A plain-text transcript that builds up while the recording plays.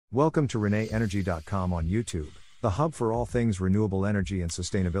Welcome to ReneEnergy.com on YouTube, the hub for all things renewable energy and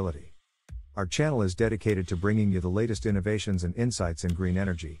sustainability. Our channel is dedicated to bringing you the latest innovations and insights in green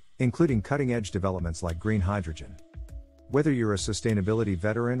energy, including cutting-edge developments like green hydrogen. Whether you're a sustainability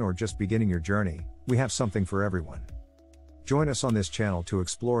veteran or just beginning your journey, we have something for everyone. Join us on this channel to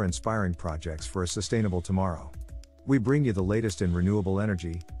explore inspiring projects for a sustainable tomorrow. We bring you the latest in renewable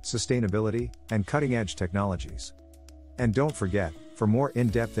energy, sustainability, and cutting-edge technologies. And don't forget, for more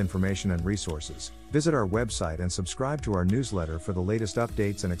in-depth information and resources, visit our website and subscribe to our newsletter for the latest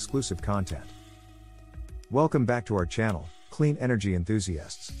updates and exclusive content. Welcome back to our channel, Clean Energy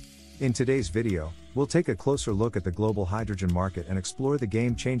Enthusiasts. In today's video, we'll take a closer look at the global hydrogen market and explore the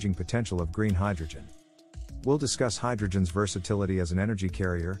game-changing potential of green hydrogen. We'll discuss hydrogen's versatility as an energy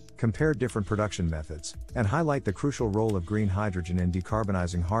carrier, compare different production methods, and highlight the crucial role of green hydrogen in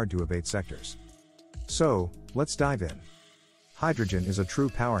decarbonizing hard-to-abate sectors. So, let's dive in. Hydrogen is a true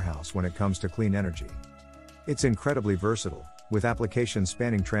powerhouse when it comes to clean energy. It's incredibly versatile, with applications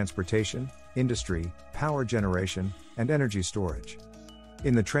spanning transportation, industry, power generation, and energy storage.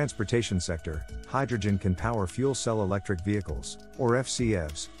 In the transportation sector, hydrogen can power fuel cell electric vehicles, or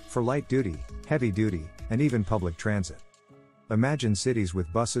FCEVs, for light-duty, heavy-duty, and even public transit. Imagine cities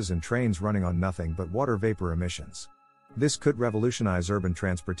with buses and trains running on nothing but water vapor emissions. This could revolutionize urban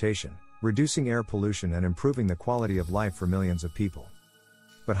transportation, reducing air pollution and improving the quality of life for millions of people.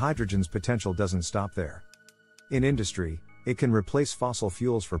 But hydrogen's potential doesn't stop there. In industry, it can replace fossil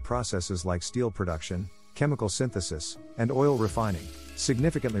fuels for processes like steel production, chemical synthesis, and oil refining,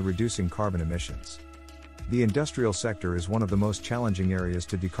 significantly reducing carbon emissions. The industrial sector is one of the most challenging areas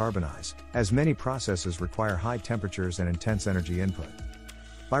to decarbonize, as many processes require high temperatures and intense energy input.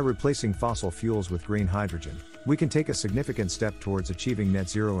 By replacing fossil fuels with green hydrogen, we can take a significant step towards achieving net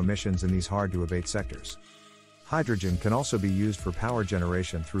zero emissions in these hard-to-abate sectors. Hydrogen can also be used for power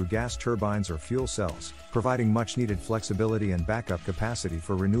generation through gas turbines or fuel cells, providing much-needed flexibility and backup capacity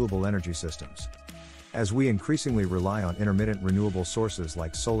for renewable energy systems. As we increasingly rely on intermittent renewable sources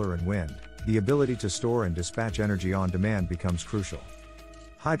like solar and wind, the ability to store and dispatch energy on demand becomes crucial.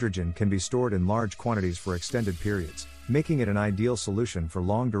 Hydrogen can be stored in large quantities for extended periods, making it an ideal solution for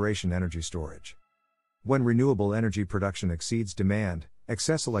long-duration energy storage. When renewable energy production exceeds demand,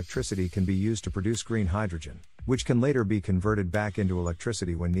 excess electricity can be used to produce green hydrogen, which can later be converted back into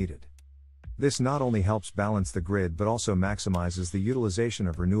electricity when needed. This not only helps balance the grid but also maximizes the utilization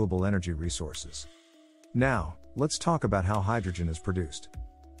of renewable energy resources. Now, let's talk about how hydrogen is produced.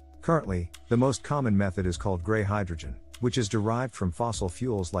 Currently, the most common method is called gray hydrogen, which is derived from fossil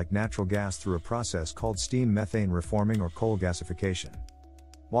fuels like natural gas through a process called steam methane reforming or coal gasification.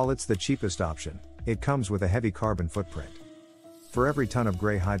 While it's the cheapest option, it comes with a heavy carbon footprint. For every ton of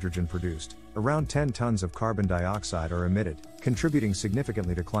gray hydrogen produced, around 10 tons of carbon dioxide are emitted, contributing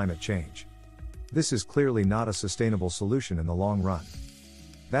significantly to climate change. This is clearly not a sustainable solution in the long run.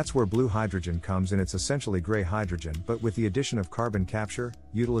 That's where blue hydrogen comes in. It's essentially gray hydrogen but with the addition of carbon capture,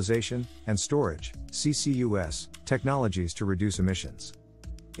 utilization, and storage, CCUS, technologies to reduce emissions.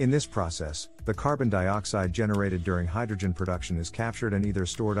 In this process, the carbon dioxide generated during hydrogen production is captured and either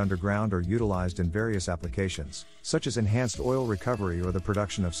stored underground or utilized in various applications, such as enhanced oil recovery or the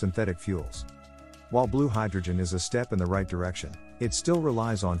production of synthetic fuels. While blue hydrogen is a step in the right direction, it still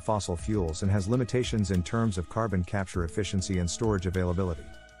relies on fossil fuels and has limitations in terms of carbon capture efficiency and storage availability.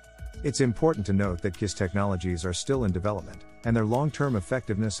 It's important to note that KISS technologies are still in development, and their long-term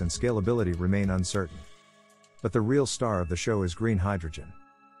effectiveness and scalability remain uncertain. But the real star of the show is green hydrogen.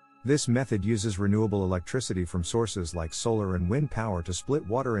 This method uses renewable electricity from sources like solar and wind power to split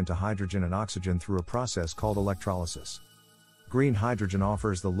water into hydrogen and oxygen through a process called electrolysis. Green hydrogen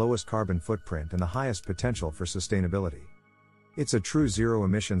offers the lowest carbon footprint and the highest potential for sustainability. It's a true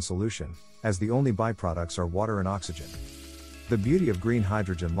zero-emission solution, as the only byproducts are water and oxygen. The beauty of green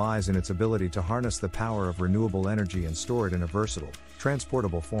hydrogen lies in its ability to harness the power of renewable energy and store it in a versatile,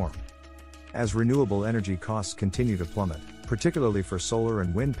 transportable form. As renewable energy costs continue to plummet, particularly for solar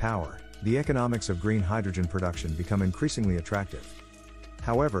and wind power, the economics of green hydrogen production become increasingly attractive.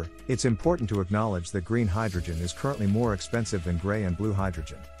 However, it's important to acknowledge that green hydrogen is currently more expensive than gray and blue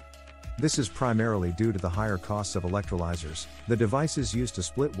hydrogen. This is primarily due to the higher costs of electrolyzers, the devices used to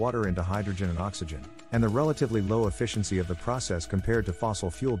split water into hydrogen and oxygen, and the relatively low efficiency of the process compared to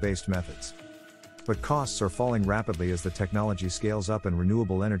fossil fuel-based methods. But costs are falling rapidly as the technology scales up and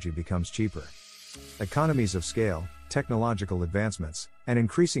renewable energy becomes cheaper. Economies of scale, technological advancements, and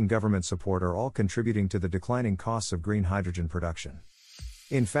increasing government support are all contributing to the declining costs of green hydrogen production.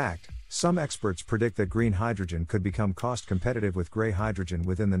 In fact, some experts predict that green hydrogen could become cost competitive with gray hydrogen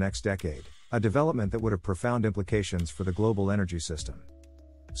within the next decade, a development that would have profound implications for the global energy system.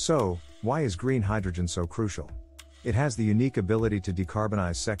 So, why is green hydrogen so crucial? It has the unique ability to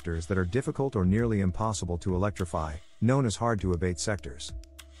decarbonize sectors that are difficult or nearly impossible to electrify, known as hard-to-abate sectors.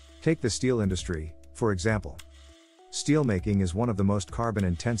 Take the steel industry, for example. Steelmaking is one of the most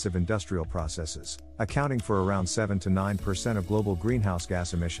carbon-intensive industrial processes, accounting for around 7 to 9% of global greenhouse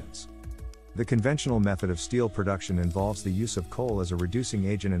gas emissions. The conventional method of steel production involves the use of coal as a reducing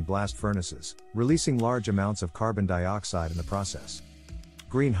agent in blast furnaces, releasing large amounts of carbon dioxide in the process.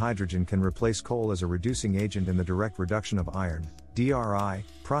 Green hydrogen can replace coal as a reducing agent in the direct reduction of iron (DRI)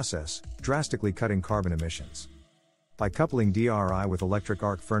 process, drastically cutting carbon emissions. By coupling DRI with electric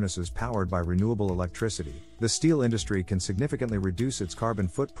arc furnaces powered by renewable electricity, the steel industry can significantly reduce its carbon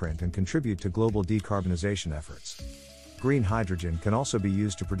footprint and contribute to global decarbonization efforts. Green hydrogen can also be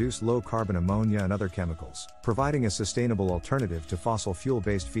used to produce low-carbon ammonia and other chemicals, providing a sustainable alternative to fossil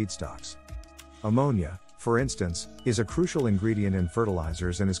fuel-based feedstocks. Ammonia, for instance, is a crucial ingredient in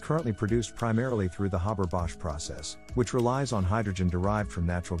fertilizers and is currently produced primarily through the Haber-Bosch process, which relies on hydrogen derived from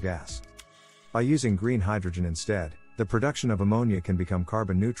natural gas. By using green hydrogen instead, the production of ammonia can become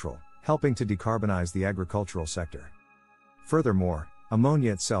carbon neutral, helping to decarbonize the agricultural sector. Furthermore,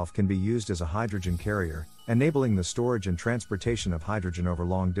 ammonia itself can be used as a hydrogen carrier, enabling the storage and transportation of hydrogen over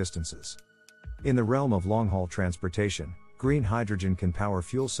long distances. In the realm of long-haul transportation, green hydrogen can power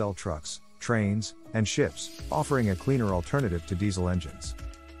fuel cell trucks, trains, and ships, offering a cleaner alternative to diesel engines.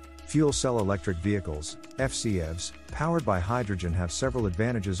 Fuel cell electric vehicles, FCEVs, powered by hydrogen have several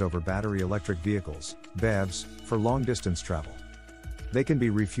advantages over battery electric vehicles, BEVs, for long-distance travel. They can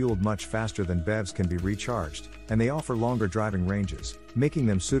be refueled much faster than BEVs can be recharged, and they offer longer driving ranges, making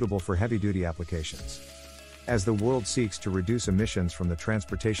them suitable for heavy-duty applications. As the world seeks to reduce emissions from the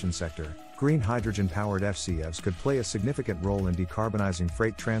transportation sector, green hydrogen-powered FCEVs could play a significant role in decarbonizing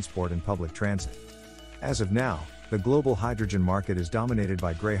freight transport and public transit. As of now, the global hydrogen market is dominated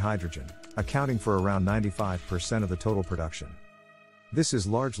by gray hydrogen, accounting for around 95% of the total production. This is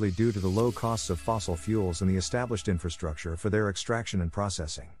largely due to the low costs of fossil fuels and the established infrastructure for their extraction and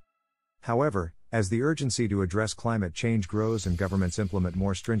processing. However, as the urgency to address climate change grows and governments implement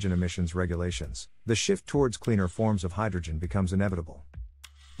more stringent emissions regulations, the shift towards cleaner forms of hydrogen becomes inevitable.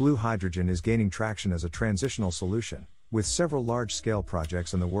 Blue hydrogen is gaining traction as a transitional solution, with several large-scale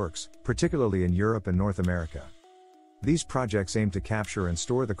projects in the works, particularly in Europe and North America. These projects aim to capture and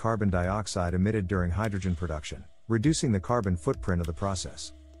store the carbon dioxide emitted during hydrogen production, reducing the carbon footprint of the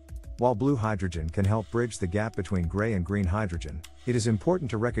process. While blue hydrogen can help bridge the gap between gray and green hydrogen, it is important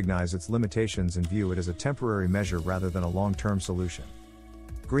to recognize its limitations and view it as a temporary measure rather than a long-term solution.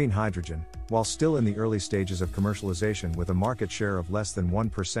 Green hydrogen, while still in the early stages of commercialization with a market share of less than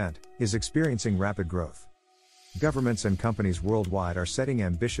 1%, is experiencing rapid growth. Governments and companies worldwide are setting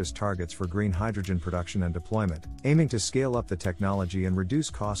ambitious targets for green hydrogen production and deployment, aiming to scale up the technology and reduce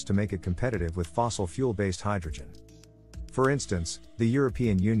costs to make it competitive with fossil fuel-based hydrogen. For instance, the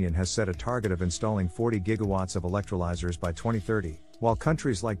European Union has set a target of installing 40 gigawatts of electrolyzers by 2030, while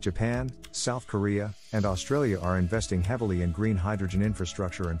countries like Japan, South Korea, and Australia are investing heavily in green hydrogen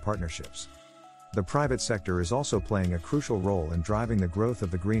infrastructure and partnerships. The private sector is also playing a crucial role in driving the growth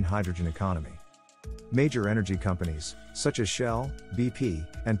of the green hydrogen economy. Major energy companies, such as Shell, BP,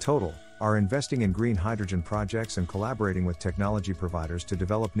 and Total, are investing in green hydrogen projects and collaborating with technology providers to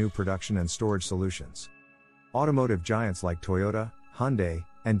develop new production and storage solutions. Automotive giants like Toyota, Hyundai,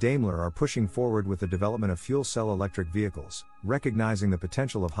 and Daimler are pushing forward with the development of fuel cell electric vehicles, recognizing the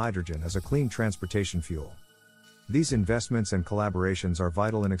potential of hydrogen as a clean transportation fuel. These investments and collaborations are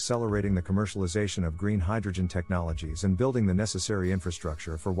vital in accelerating the commercialization of green hydrogen technologies and building the necessary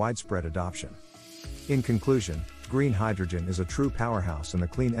infrastructure for widespread adoption. In conclusion, green hydrogen is a true powerhouse in the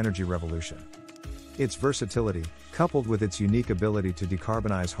clean energy revolution. Its versatility, coupled with its unique ability to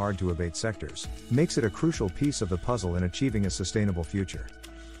decarbonize hard-to-abate sectors, makes it a crucial piece of the puzzle in achieving a sustainable future.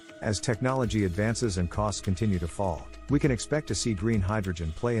 As technology advances and costs continue to fall, we can expect to see green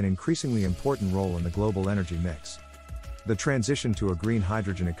hydrogen play an increasingly important role in the global energy mix. The transition to a green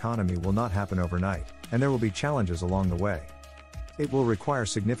hydrogen economy will not happen overnight, and there will be challenges along the way. It will require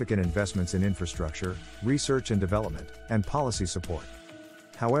significant investments in infrastructure, research and development, and policy support.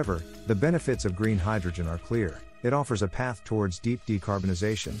 However, the benefits of green hydrogen are clear. It offers a path towards deep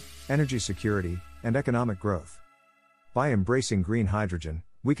decarbonization, energy security, and economic growth. By embracing green hydrogen,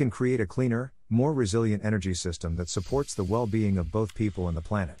 we can create a cleaner, more resilient energy system that supports the well-being of both people and the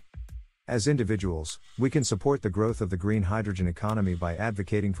planet. As individuals, we can support the growth of the green hydrogen economy by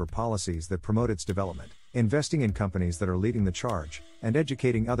advocating for policies that promote its development, investing in companies that are leading the charge, and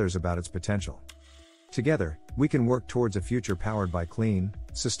educating others about its potential. Together, we can work towards a future powered by clean,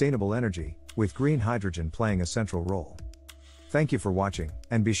 sustainable energy, with green hydrogen playing a central role. Thank you for watching,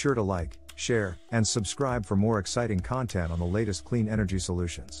 and be sure to like, share, and subscribe for more exciting content on the latest clean energy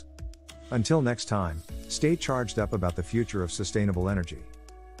solutions. Until next time, stay charged up about the future of sustainable energy.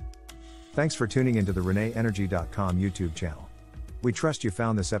 Thanks for tuning into the ReneEnergy.com YouTube channel. We trust you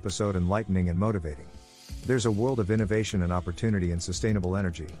found this episode enlightening and motivating. There's a world of innovation and opportunity in sustainable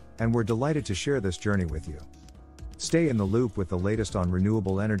energy, and we're delighted to share this journey with you. Stay in the loop with the latest on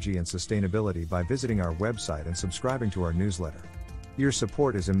renewable energy and sustainability by visiting our website and subscribing to our newsletter. Your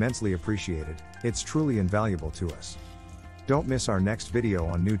support is immensely appreciated, it's truly invaluable to us. Don't miss our next video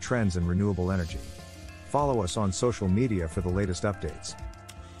on new trends in renewable energy. Follow us on social media for the latest updates.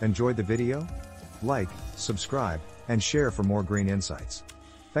 Enjoyed the video? Like, subscribe, and share for more green insights.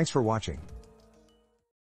 Thanks for watching.